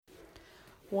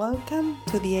Welcome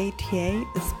to the ATA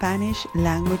Spanish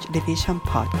Language Division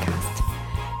podcast.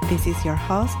 This is your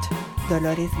host,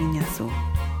 Dolores Guiñazú.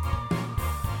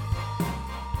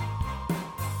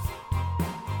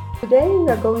 Today we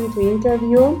are going to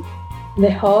interview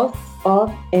the hosts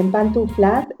of En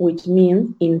Pantuflas, which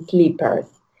means in slippers,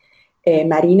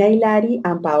 Marina Hilari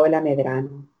and Paola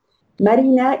Medrano.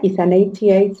 Marina is an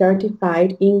ATA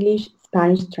certified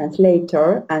English-Spanish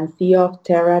translator and CEO of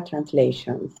Terra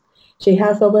Translations. She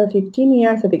has over 15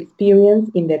 years of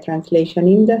experience in the translation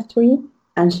industry,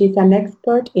 and she's an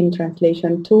expert in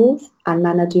translation tools and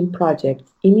managing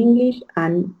projects in English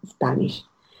and Spanish.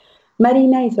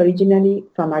 Marina is originally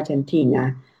from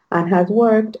Argentina and has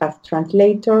worked as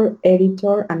translator,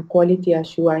 editor, and quality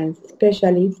assurance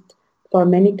specialist for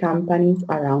many companies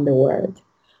around the world,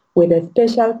 with a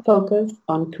special focus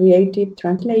on creative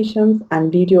translations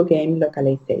and video game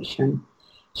localization.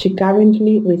 She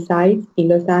currently resides in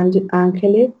Los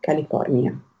Angeles,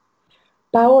 California.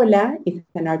 Paola is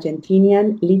an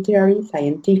Argentinian literary,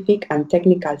 scientific, and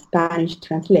technical Spanish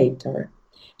translator.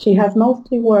 She has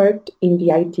mostly worked in the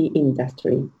IT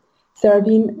industry,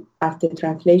 serving as the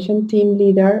translation team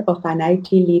leader of an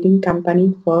IT leading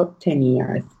company for 10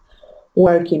 years,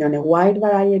 working on a wide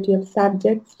variety of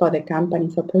subjects for the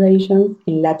company's operations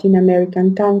in Latin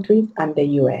American countries and the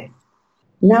US.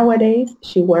 Nowadays,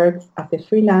 she works as a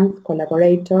freelance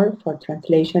collaborator for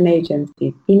translation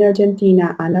agencies in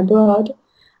Argentina and abroad,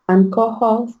 and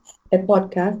co-hosts a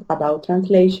podcast about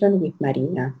translation with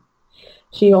Marina.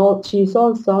 She is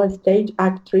also a stage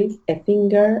actress, a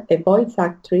singer, a voice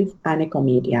actress, and a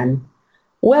comedian.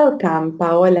 Welcome,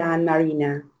 Paola and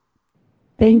Marina.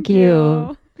 Thank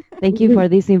you. Thank you for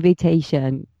this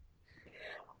invitation.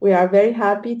 We are very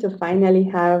happy to finally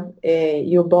have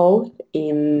you both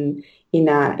in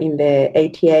the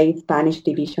ATA Spanish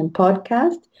Division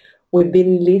podcast. We've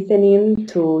been listening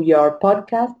to your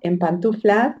podcast, En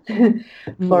Pantuflas,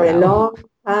 for a long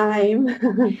time,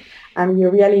 and we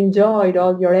really enjoyed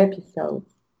all your episodes.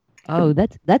 Oh,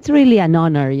 that's really an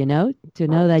honor, to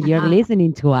know that you're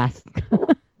listening to us.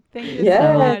 Thank you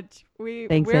so much.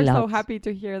 We're so happy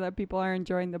to hear that people are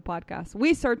enjoying the podcast.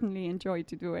 We certainly enjoy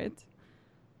to do it.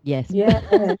 Yes.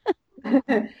 Yeah.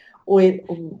 With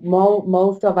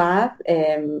most of us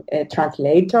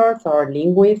translators or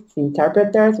linguists,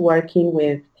 interpreters working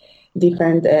with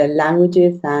different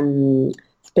languages and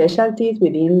specialties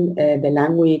within the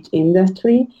language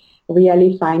industry,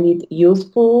 really find it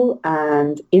useful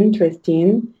and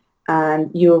interesting, and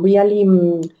you really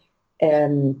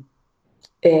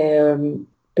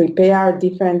prepare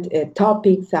different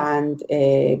topics and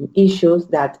issues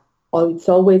that it's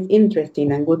always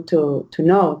interesting and good to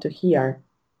know, to hear.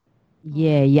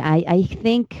 Yeah. I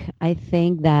think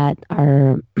that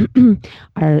our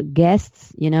our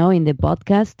guests, in the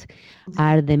podcast,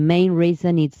 are the main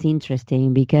reason it's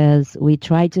interesting, because we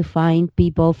try to find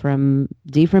people from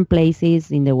different places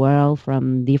in the world,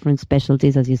 from different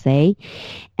specialties, as you say,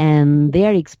 and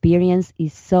their experience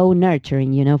is so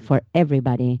nurturing, for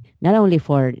everybody, not only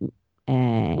for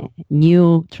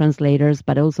new translators,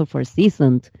 but also for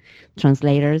seasoned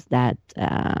translators that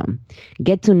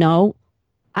get to know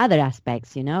other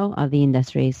aspects, of the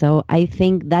industry. So I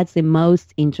think that's the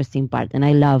most interesting part, and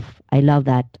I love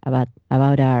that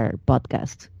about our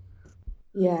podcast.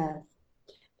 Yes,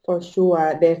 for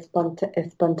sure. The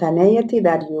spontaneity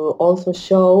that you also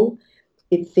show,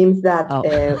 it seems that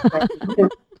when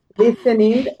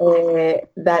listening,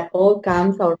 that all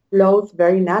comes or flows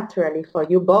very naturally for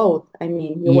you both. I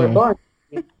mean, you were born.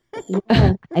 Yeah.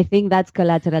 I think that's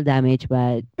collateral damage,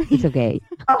 but it's okay.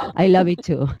 I love it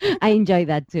too. I enjoy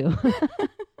that too.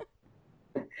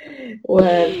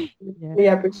 Well, we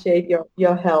appreciate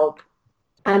your help.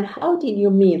 And how did you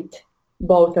meet,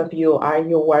 both of you? Are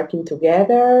you working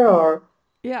together, or?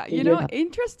 Yeah,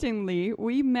 interestingly,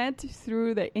 we met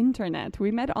through the internet.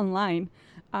 We met online.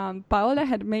 Paola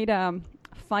had made a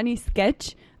funny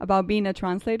sketch about being a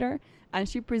translator, and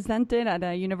she presented at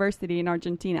a university in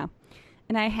Argentina.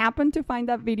 And I happened to find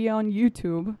that video on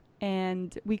YouTube,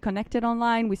 and we connected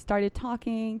online. We started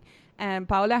talking, and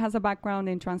Paola has a background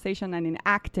in translation and in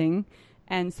acting,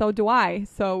 and so do I.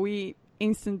 So we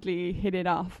instantly hit it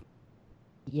off.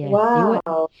 Yeah,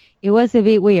 wow. It was a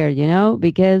bit weird,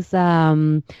 because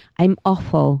I'm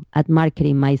awful at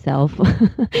marketing myself.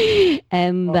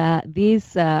 And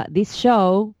this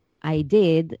show I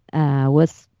did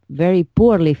was very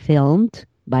poorly filmed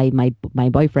by my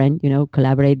boyfriend,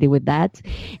 collaborated with that.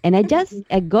 And I just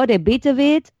got a bit of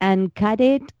it and cut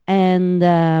it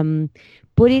and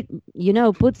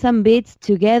put some bits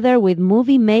together with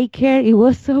Movie Maker. It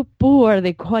was so poor,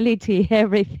 the quality,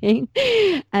 everything.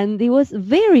 And it was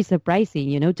very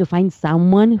surprising, to find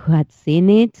someone who had seen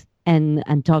it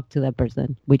and talk to the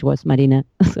person, which was Marina.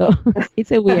 So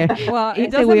it's a weird, well,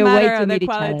 it doesn't matter the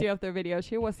quality of the video.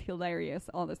 She was hilarious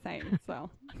all the same. So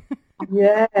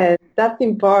yes, that's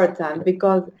important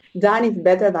because done is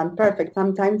better than perfect.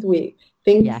 Sometimes we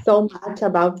think so much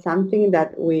about something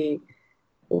that we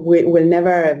will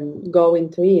never go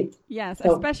into it. Yes,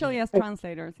 so, especially as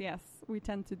translators. Yes, we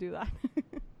tend to do that.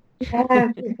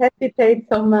 Yes, we hesitate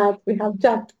so much. We have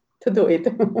just to do it.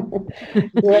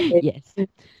 Yes.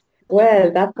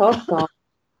 Well, that's awesome.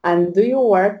 And do you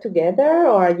work together,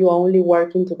 or are you only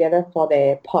working together for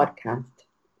the podcast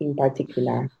in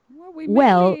particular? Well, we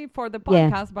mainly for the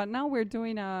podcast, but now we're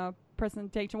doing a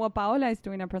presentation. Well, Paola is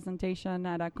doing a presentation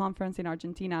at a conference in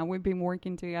Argentina. We've been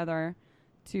working together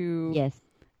to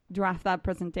draft that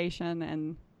presentation,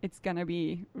 and it's going to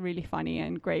be really funny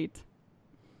and great.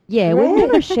 Yeah, we've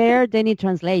never shared any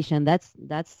translation. That's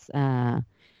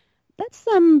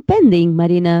pending,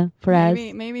 Marina, for us.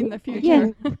 Maybe in the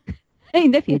future. Yeah.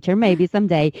 In the future, maybe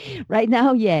someday. Right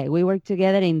now, we work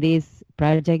together in this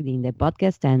project, in the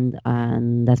podcast,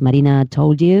 and as Marina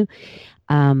told you,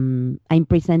 I'm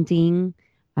presenting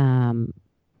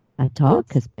a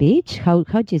talk, a speech. How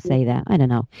do you say that? I don't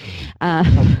know.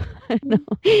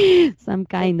 Some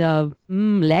kind of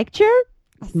lecture,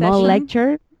 small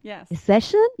lecture. Yes.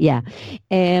 Session,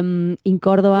 in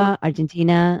Córdoba,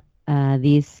 Argentina,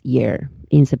 this year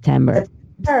in September.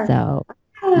 So,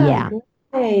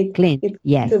 great. Clint,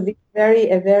 It's to be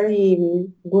a very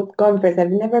good conference.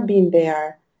 I've never been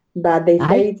there, but they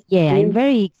say I'm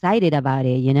very excited about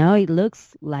it. It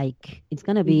looks like it's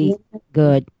gonna be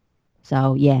good.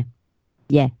 So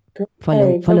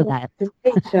follow that.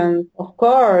 Of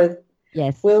course.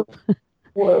 Yes. We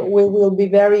will be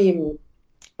very.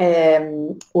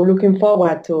 We're looking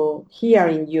forward to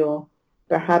hearing you.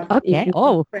 Perhaps. Okay.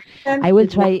 I will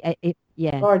try.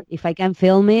 If I can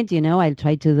film it, I'll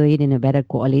try to do it in a better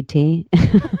quality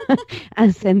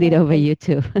and send it over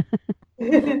YouTube.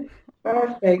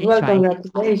 Perfect. Well,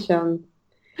 congratulations.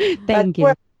 Thank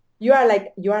you. You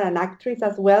are an actress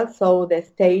as well, so the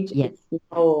stage is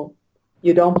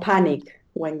you don't panic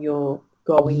when you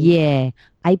go in. Yeah,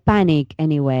 I panic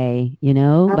anyway,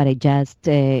 but I just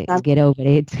get over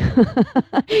it.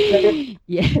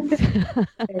 Yes.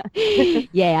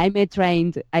 I'm a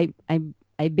trained.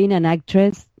 I've been an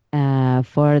actress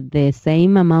for the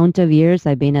same amount of years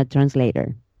I've been a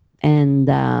translator. And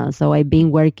so I've been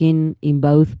working in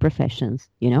both professions,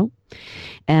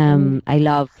 I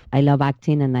love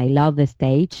acting, and I love the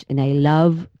stage, and I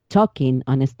love talking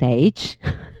on a stage.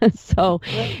 So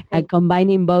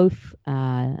combining both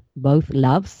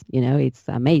loves, it's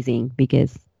amazing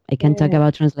because I can talk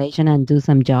about translation and do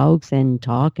some jokes and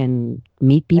talk and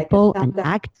meet people and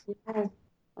act.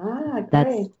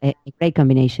 That's a great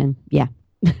combination. Yeah.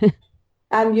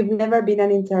 And you've never been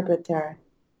an interpreter?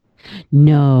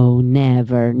 No,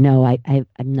 never. No,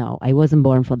 I wasn't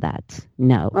born for that.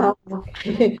 No.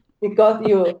 Okay. Because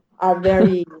you are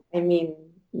very,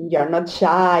 you're not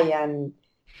shy and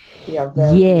you're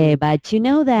very... but you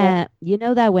know that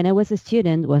when I was a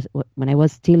student, when I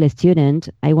was still a student,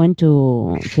 I went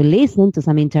to listen to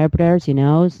some interpreters,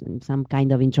 some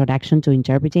kind of introduction to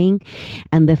interpreting.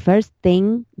 And the first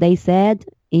thing they said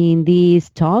in this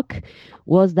talk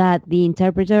was that the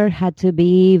interpreter had to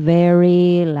be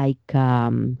very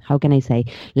how can I say,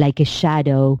 like a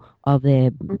shadow of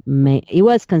the it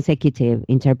was consecutive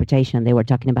interpretation they were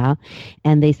talking about,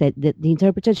 and they said that the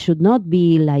interpreter should not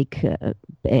be like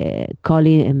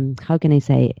calling how can I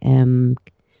say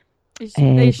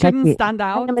they shouldn't stand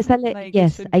out.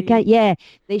 Yes, I can. Yeah,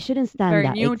 they shouldn't stand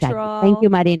out. Neutral. Exactly. Thank you,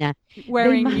 Marina.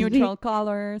 Wearing neutral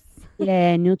colors.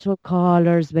 Yeah, neutral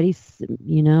colors, very,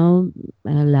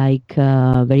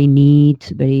 very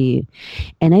neat, very.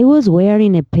 And I was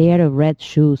wearing a pair of red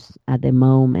shoes at the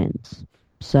moment,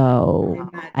 so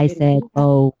I said,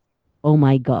 "Oh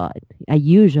my God!" I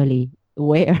usually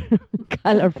wear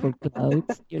colorful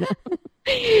clothes,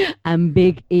 and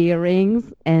big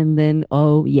earrings, and then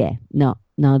no,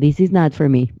 this is not for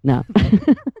me. No.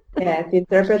 Yes,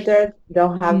 interpreters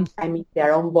don't have,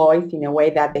 their own voice in a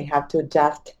way that they have to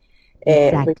just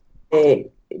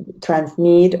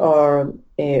transmit or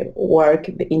work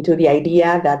into the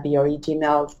idea that the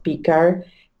original speaker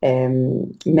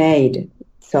made.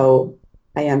 So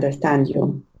I understand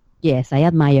you. Yes, I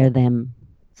admire them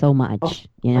so much,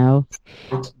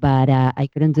 but I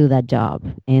couldn't do that job,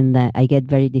 and I get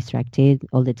very distracted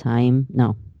all the time.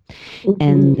 No.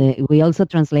 And we also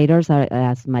translators are,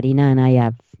 as Marina and I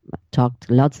have talked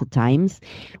lots of times,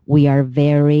 we are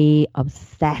very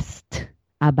obsessed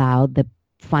about the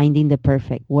finding the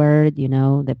perfect word,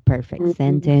 the perfect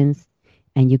sentence,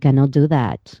 and you cannot do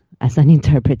that as an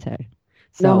interpreter.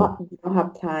 So you don't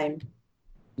have time.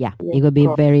 Yeah, it would be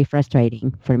very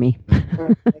frustrating for me.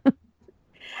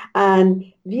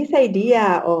 And this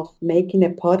idea of making a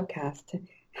podcast,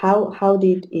 how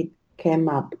did it came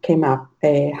up?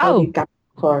 How did it come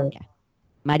for? Yeah.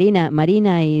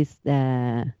 Marina is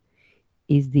the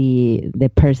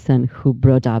person who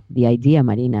brought up the idea,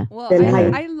 Marina. Well,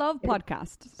 I love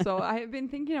podcasts, so I have been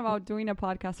thinking about doing a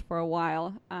podcast for a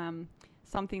while.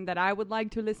 Something that I would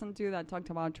like to listen to that talked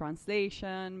about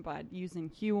translation, but using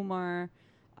humor.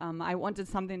 I wanted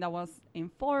something that was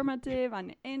informative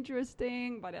and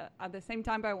interesting, but at the same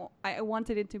time, I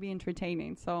wanted it to be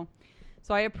entertaining. So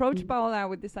I approached Paola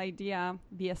with this idea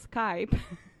via Skype,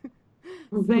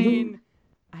 saying,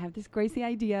 I have this crazy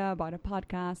idea about a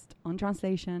podcast on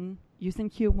translation using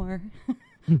humor.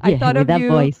 I thought of you.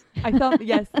 Voice. I thought,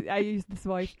 yes, I used this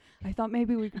voice. I thought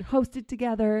maybe we could host it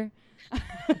together.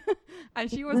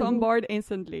 And she was on board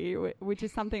instantly, which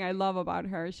is something I love about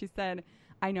her. She said,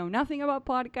 I know nothing about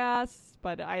podcasts,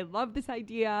 but I love this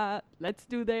idea. Let's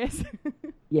do this.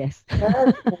 Yes.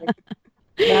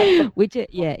 Which,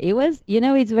 it was,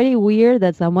 it's very weird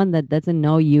that someone that doesn't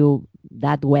know you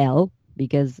that well,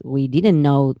 because we didn't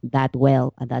know that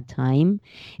well at that time,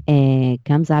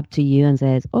 comes up to you and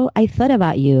says, oh, I thought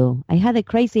about you. I had a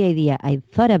crazy idea. I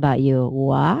thought about you.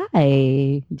 Why?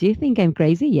 Do you think I'm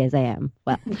crazy? Yes, I am.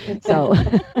 Well, so,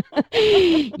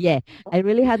 yeah, I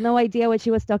really had no idea what she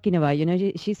was talking about.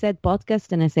 She said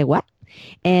podcast, and I said, what?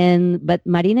 But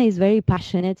Marina is very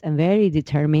passionate and very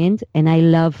determined, and I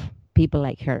love people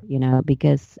like her,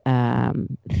 because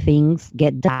things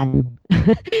get done.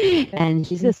 And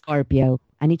she's a Scorpio,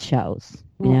 and it shows.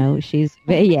 She's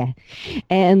very,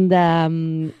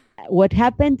 And what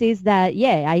happened is that,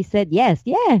 I said yes,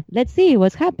 let's see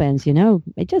what happens.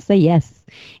 I just say yes.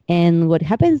 And what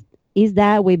happens is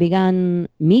that we began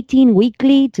meeting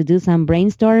weekly to do some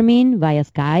brainstorming via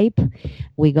Skype.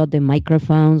 We got the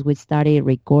microphones. We started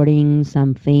recording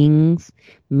some things,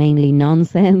 mainly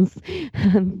nonsense.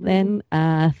 And then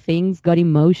things got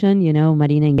in motion.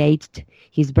 Marina engaged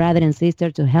his brother and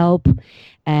sister to help.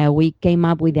 We came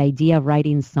up with the idea of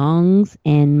writing songs.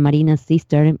 And Marina's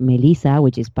sister, Melissa,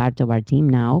 which is part of our team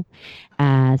now,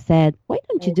 said, why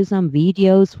don't you do some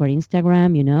videos for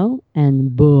Instagram,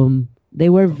 And boom. They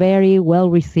were very well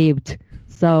received.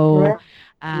 So,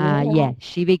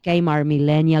 she became our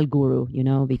millennial guru,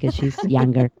 because she's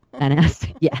younger than us.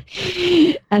 Yeah.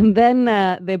 And then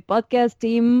the podcast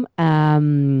team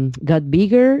got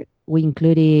bigger. We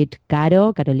included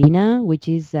Carolina, which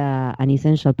is an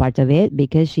essential part of it,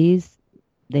 because she's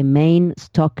the main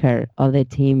stalker of the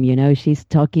team. She's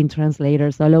stalking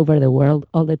translators all over the world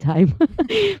all the time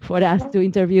for us to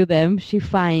interview them. She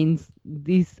finds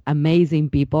these amazing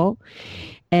people.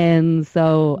 And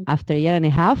so after a year and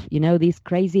a half, this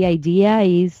crazy idea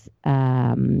is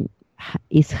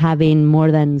having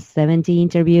more than 70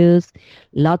 interviews,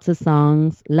 lots of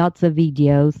songs, lots of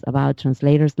videos about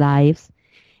translators' lives.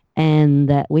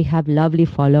 And we have lovely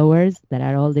followers that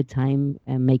are all the time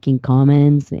making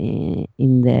comments in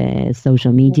the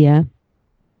social media.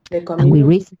 And we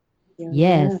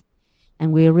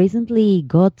recently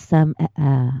got some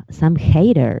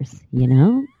haters,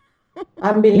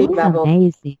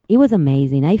 Unbelievable. It was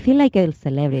amazing. I feel like a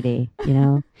celebrity,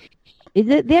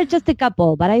 They're just a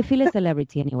couple, but I feel a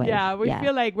celebrity anyway. Yeah, we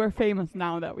feel like we're famous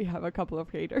now that we have a couple of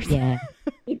haters. Yeah.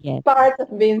 It's part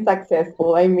of being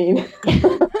successful, I mean.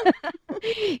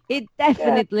 It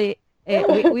definitely,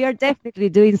 we are definitely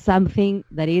doing something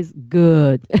that is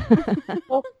good.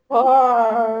 Of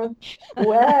course.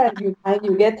 Well,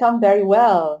 you get on very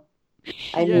well.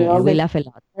 I mean, we laugh a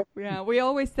lot. Yeah, we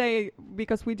always say,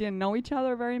 because we didn't know each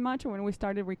other very much when we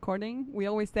started recording, we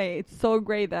always say it's so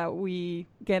great that we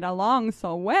get along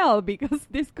so well, because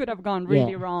this could have gone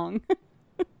really wrong.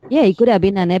 Yeah, it could have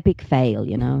been an epic fail.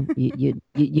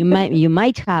 You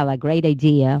might have a great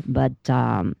idea, but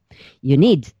you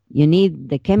need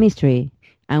the chemistry,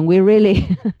 and we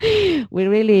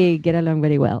really get along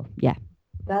very well. Yeah.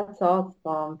 That's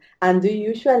awesome. And do you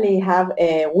usually have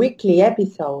weekly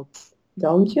episodes,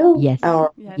 don't you? Yes.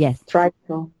 Or yes. Try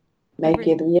to make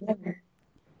it,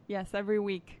 Yes, every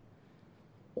week.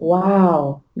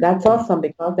 Wow, that's awesome,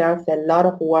 because there's a lot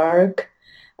of work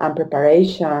and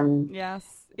preparation.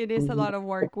 Yes, it is a lot of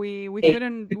work. We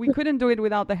couldn't do it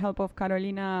without the help of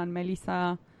Carolina and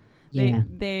Melissa.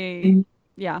 They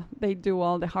do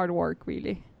all the hard work,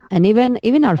 really. And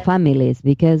even our families,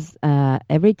 because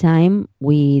every time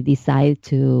we decide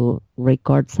to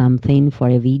record something for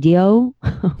a video,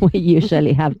 we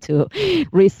usually have to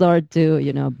resort to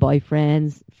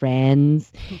boyfriends,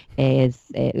 friends.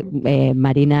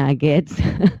 Marina gets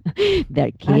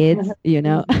their kids,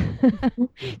 to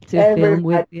film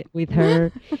with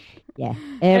her. Yeah,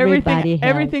 everybody.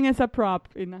 Everything is a prop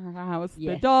in her house.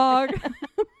 Yeah. The dog.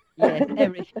 Yes,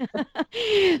 everything.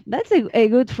 That's a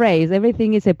good phrase.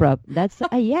 Everything is a prop. That's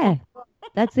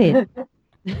that's it.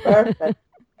 Perfect.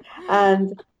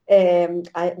 And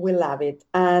we love it.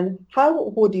 And how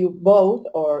would you both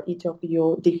or each of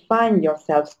you define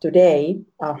yourselves today?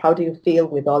 Or how do you feel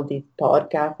with all these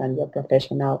podcasts and your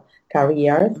professional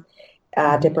careers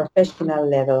at a professional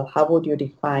level? How would you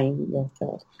define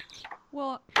yourself?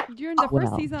 Well, during the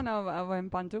first season of En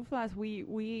Pantuflas,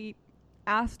 we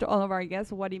asked all of our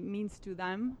guests what it means to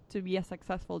them to be a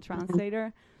successful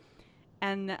translator.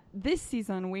 And this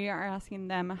season, we are asking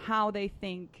them how they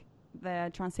think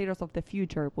the translators of the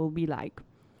future will be like.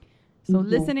 So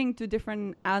listening to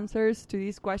different answers to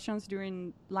these questions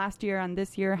during last year and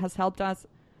this year has helped us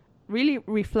really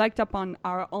reflect upon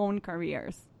our own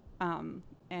careers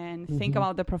and think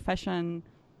about the profession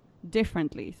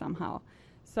differently somehow.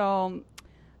 So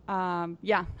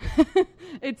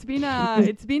it's been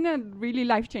a really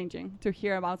life-changing to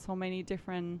hear about so many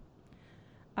different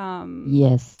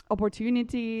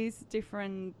opportunities,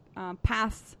 different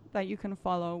paths that you can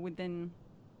follow within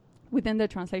the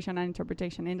translation and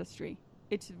interpretation industry.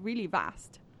 It's really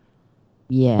vast.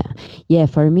 Yeah.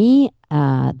 For me,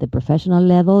 the professional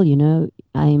level,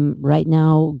 I'm right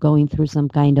now going through some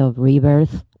kind of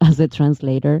rebirth as a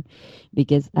translator,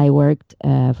 because I worked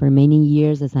for many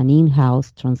years as an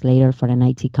in-house translator for an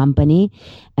IT company.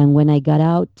 And when I got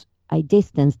out, I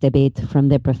distanced a bit from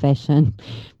the profession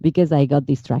because I got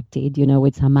distracted,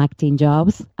 with some acting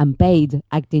jobs, unpaid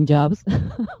acting jobs,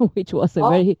 which was a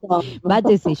very bad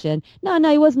decision. No,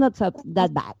 it was not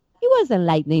that bad. It was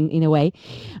enlightening in a way.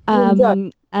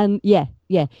 And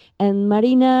and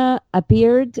Marina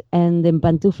appeared and then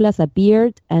Pantuflas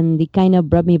appeared, and it kind of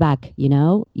brought me back,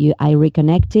 I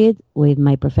reconnected with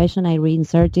my profession. I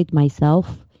reinserted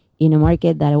myself in a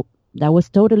market that was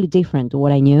totally different to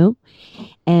what I knew.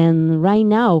 And right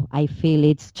now I feel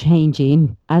it's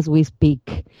changing as we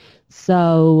speak.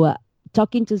 So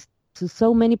talking to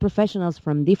so many professionals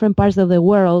from different parts of the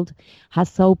world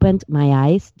has opened my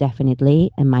eyes,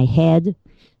 definitely, and my head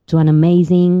to an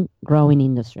amazing growing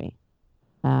industry.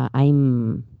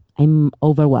 I'm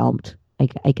overwhelmed,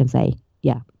 I can say.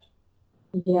 Yeah.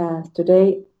 Yes,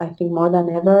 today I think more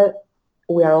than ever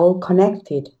we are all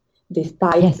connected,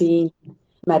 despite being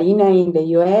Marina in the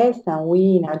US and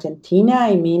we in Argentina.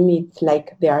 I mean, it's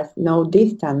like there's no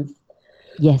distance.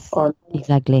 Yes,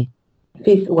 exactly.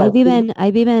 I've even,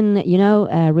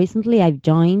 recently I've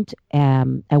joined a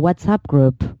WhatsApp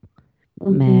group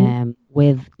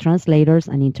with translators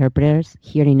and interpreters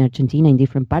here in Argentina in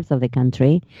different parts of the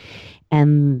country.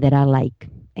 And there are like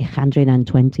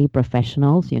 120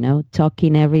 professionals,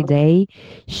 talking every day,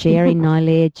 sharing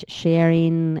knowledge,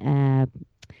 sharing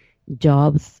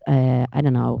jobs,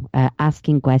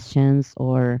 asking questions,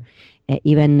 or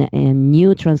even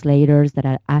new translators that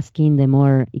are asking the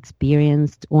more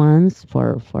experienced ones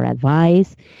for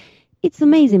advice. It's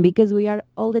amazing because we are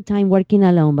all the time working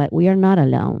alone, but we are not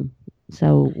alone.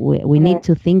 So we need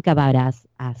to think about us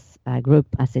as a group,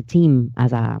 as a team,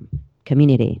 as a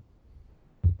community.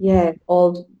 Yeah,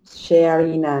 all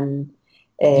sharing and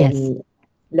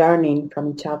learning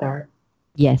from each other.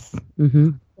 Yes.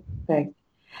 Perfect.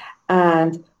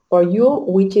 And for you,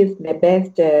 which is the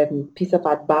best piece of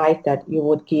advice that you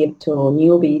would give to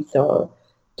newbies or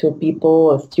to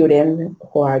people or students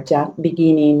who are just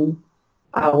beginning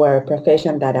our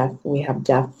profession that, as we have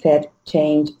just said,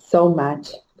 changed so much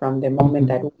from the moment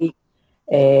that we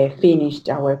finished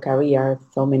our career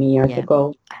so many years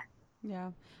ago?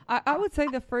 Yeah. I would say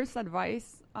the first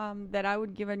advice that I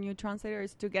would give a new translator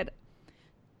is to get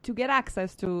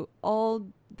access to all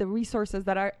the resources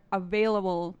that are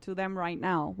available to them right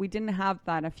now. We didn't have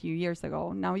that a few years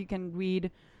ago. Now you can read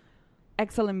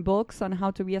excellent books on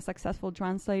how to be a successful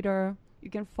translator. You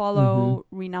can follow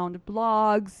renowned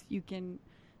blogs. You can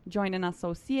join an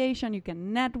association. You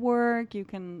can network. You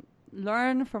can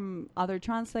learn from other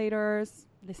translators,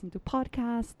 listen to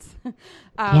podcasts.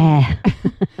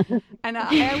 And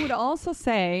I would also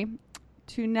say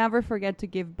to never forget to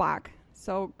give back.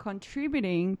 So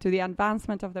contributing to the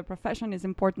advancement of the profession is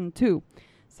important too.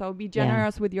 So be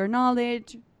generous with your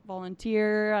knowledge,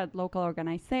 volunteer at local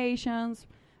organizations,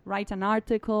 write an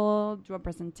article, do a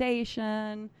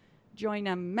presentation, join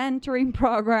a mentoring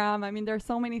program. I mean, there's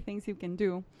so many things you can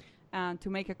do to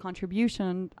make a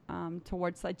contribution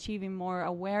towards achieving more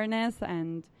awareness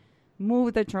and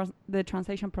move the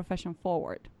translation profession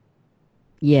forward.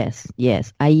 Yes.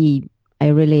 I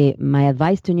really, my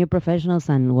advice to new professionals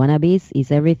and wannabes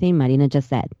is everything Marina just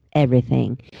said,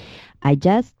 everything. I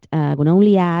just would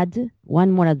only add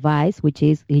one more advice, which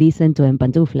is listen to En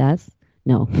Pantuflas.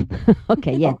 No.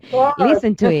 Okay, yeah.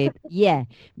 Listen to it. Yeah,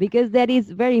 because that is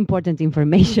very important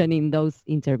information in those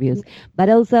interviews. But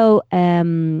also,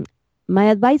 my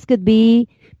advice could be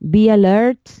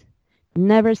alert,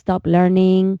 never stop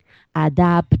learning,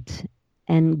 adapt,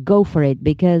 and go for it,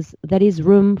 because there is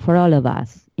room for all of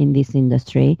us in this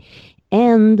industry.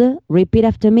 And repeat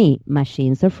after me,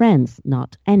 machines are friends,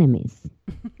 not enemies.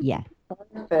 Yeah.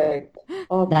 Perfect.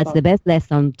 Awesome. That's the best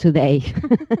lesson today.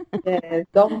 Yes,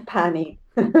 don't panic.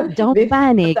 Don't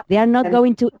panic. They are not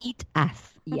going to eat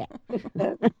us. Yeah.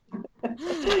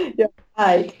 You're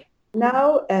right.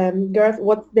 Now, girls,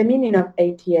 what's the meaning of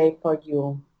ATA for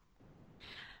you?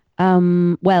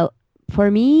 Well,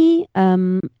 for me,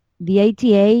 the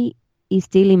ATA is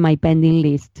still in my pending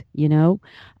list, you know.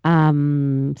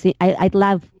 See, I'd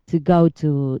love to go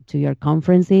to your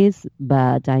conferences,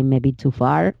 but I may be too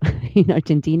far in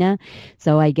Argentina.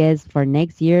 So I guess for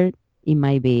next year, it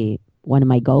might be one of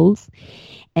my goals.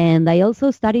 And I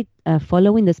also started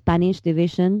following the Spanish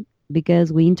division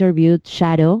because we interviewed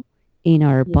Shadow in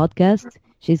our podcast.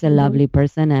 She's a lovely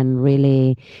person, and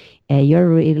really,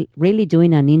 you're really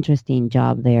doing an interesting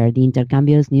job there. The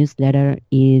Intercambios newsletter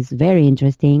is very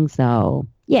interesting. So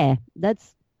yeah,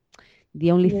 that's the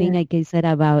only thing I can say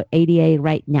about ATA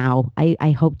right now.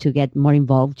 I hope to get more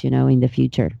involved, you know, in the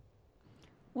future.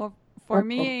 Well, for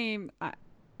me,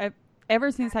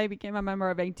 ever since I became a member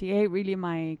of ATA, really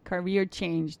my career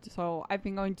changed. So I've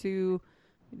been going to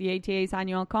the ATA's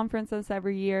annual conferences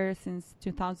every year since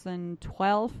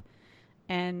 2012.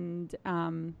 And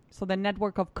so the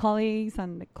network of colleagues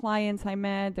and the clients I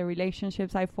met, the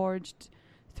relationships I forged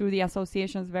through the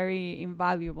association is very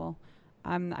invaluable.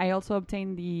 I also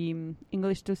obtained the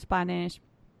English to Spanish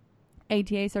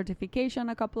ATA certification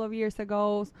a couple of years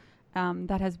ago.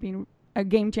 That has been a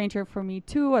game changer for me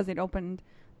too, as it opened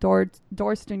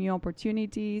doors to new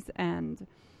opportunities. And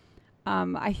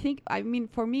I mean,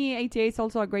 for me, ATA is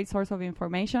also a great source of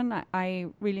information. I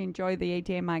really enjoy the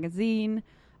ATA magazine,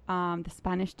 the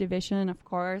Spanish division, of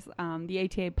course, the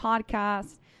ATA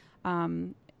podcast.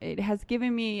 ATA has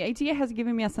given me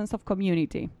a sense of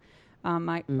community.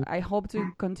 I hope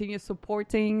to continue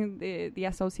supporting the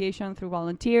association through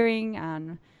volunteering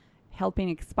and helping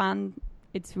expand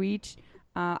its reach.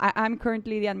 I'm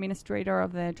currently the administrator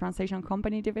of the Translation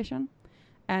Company division,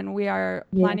 and we are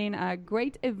planning a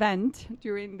great event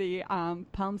during the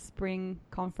Palm Spring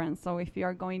conference. So if you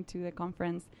are going to the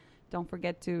conference, don't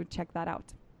forget to check that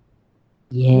out.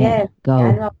 Yes, go. The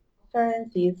annual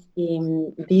conference is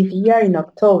in this year in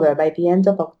October, by the end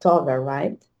of October,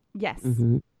 right? Yes.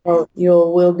 Mm-hmm. So you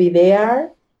will be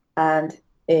there, and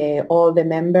all the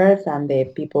members and the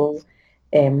people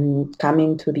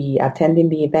coming to attending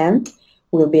the event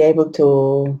will be able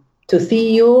to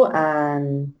see you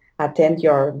and attend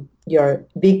your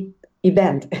big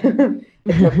event.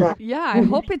 Yeah, I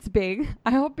hope it's big.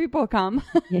 I hope people come.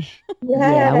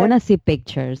 Yeah, I want to see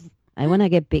pictures. I want to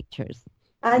get pictures.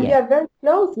 And you are very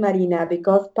close, Marina,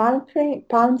 because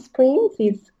Palm Springs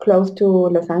is close to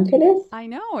Los Angeles. I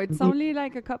know. It's only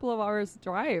like a couple of hours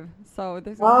drive. So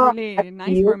this is really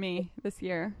nice for me this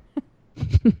year.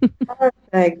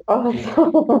 Perfect.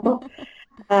 Awesome.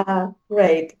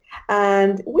 Great.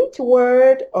 And which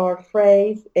word or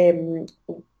phrase do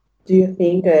you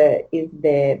think is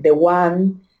the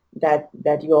one that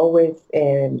you always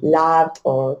loved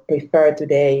or prefer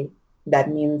today,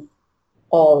 that means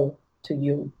all to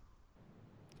you?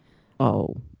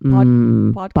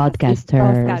 Podcasters.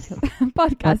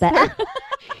 Podcaster.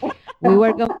 We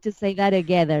were going to say that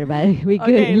together, but we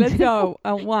couldn't. Okay, let's go.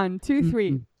 1, 2,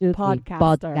 3.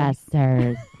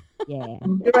 Podcasters. Yeah.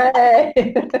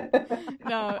 Great.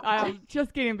 No, I'm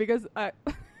just kidding, because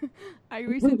I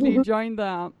recently joined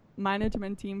the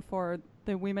management team for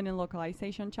the Women in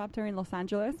Localization chapter in Los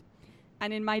Angeles.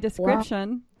 And in my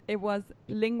description, it was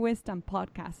linguist and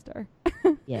podcaster.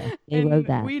 Yeah, they wrote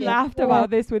that. We laughed about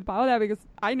this with Paola, because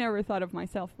I never thought of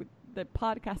myself with the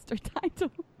podcaster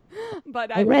title.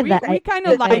 But we kind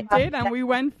of liked it, and we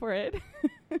went for it.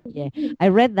 Yeah, I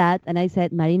read that, and I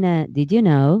said, Marina, did you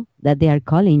know that they are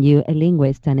calling you a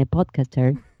linguist and a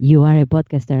podcaster? You are a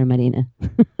podcaster, Marina.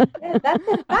 Yeah, that's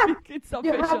a fact. It's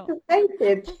You have official. to face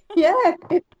it. Yes.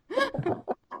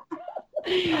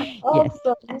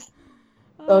 Awesome.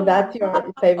 So that's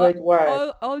your favorite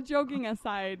word. All joking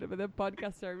aside, the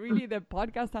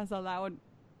podcast has allowed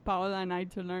Paola and I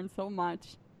to learn so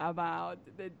much about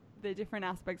the different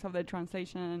aspects of the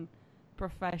translation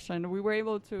profession. We were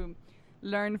able to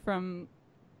learn from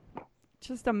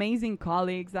just amazing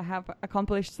colleagues that have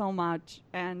accomplished so much,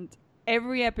 and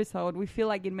every episode we feel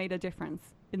like it made a difference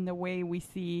in the way we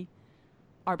see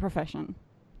our profession.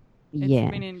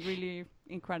 It's been really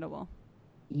incredible.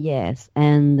 Yes,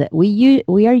 and we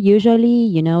are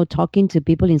usually, talking to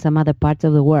people in some other parts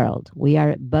of the world. We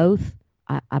are both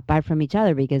apart from each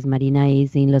other because Marina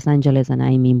is in Los Angeles and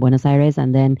I'm in Buenos Aires,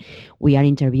 and then we are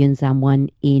interviewing someone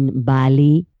in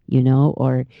Bali,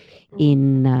 or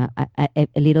in a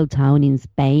little town in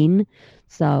Spain.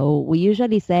 So we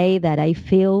usually say that I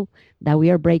feel that we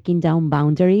are breaking down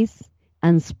boundaries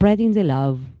and spreading the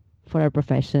love for our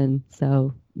profession.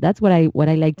 So that's what I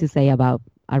like to say about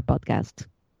our podcast.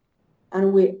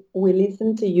 And we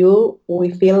listen to you.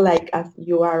 We feel like as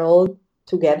you are all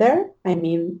together. I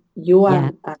mean, you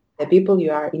and the people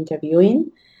you are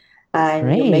interviewing,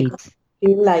 and you make us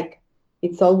feel like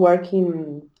it's all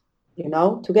working,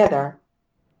 together.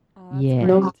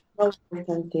 No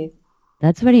differences.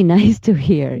 That's very nice to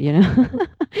hear,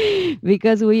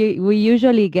 because we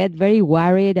usually get very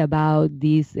worried about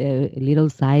these little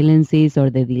silences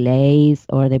or the delays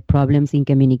or the problems in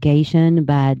communication,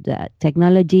 but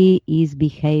technology is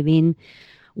behaving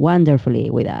wonderfully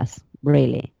with us,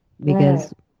 really,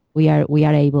 because we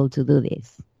are able to do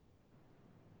this.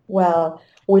 Well,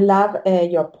 we love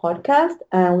your podcast,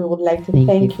 and we would like to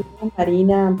thank you,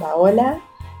 Marina and Paola,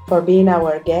 for being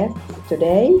our guests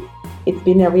today. It's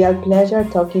been a real pleasure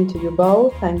talking to you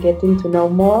both and getting to know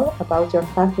more about your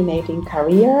fascinating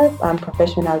careers and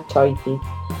professional choices.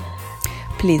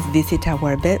 Please visit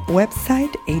our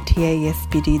website,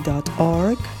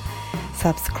 ataspd.org.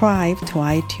 Subscribe to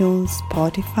iTunes,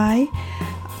 Spotify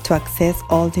to access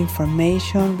all the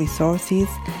information, resources,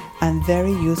 and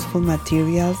very useful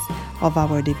materials of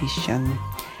our division.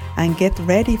 And get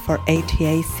ready for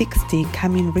ATA 60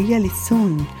 coming really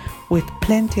soon, with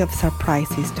plenty of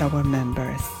surprises to our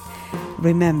members.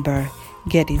 Remember,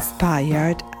 get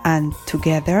inspired, and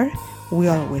together we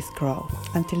always grow.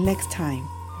 Until next time.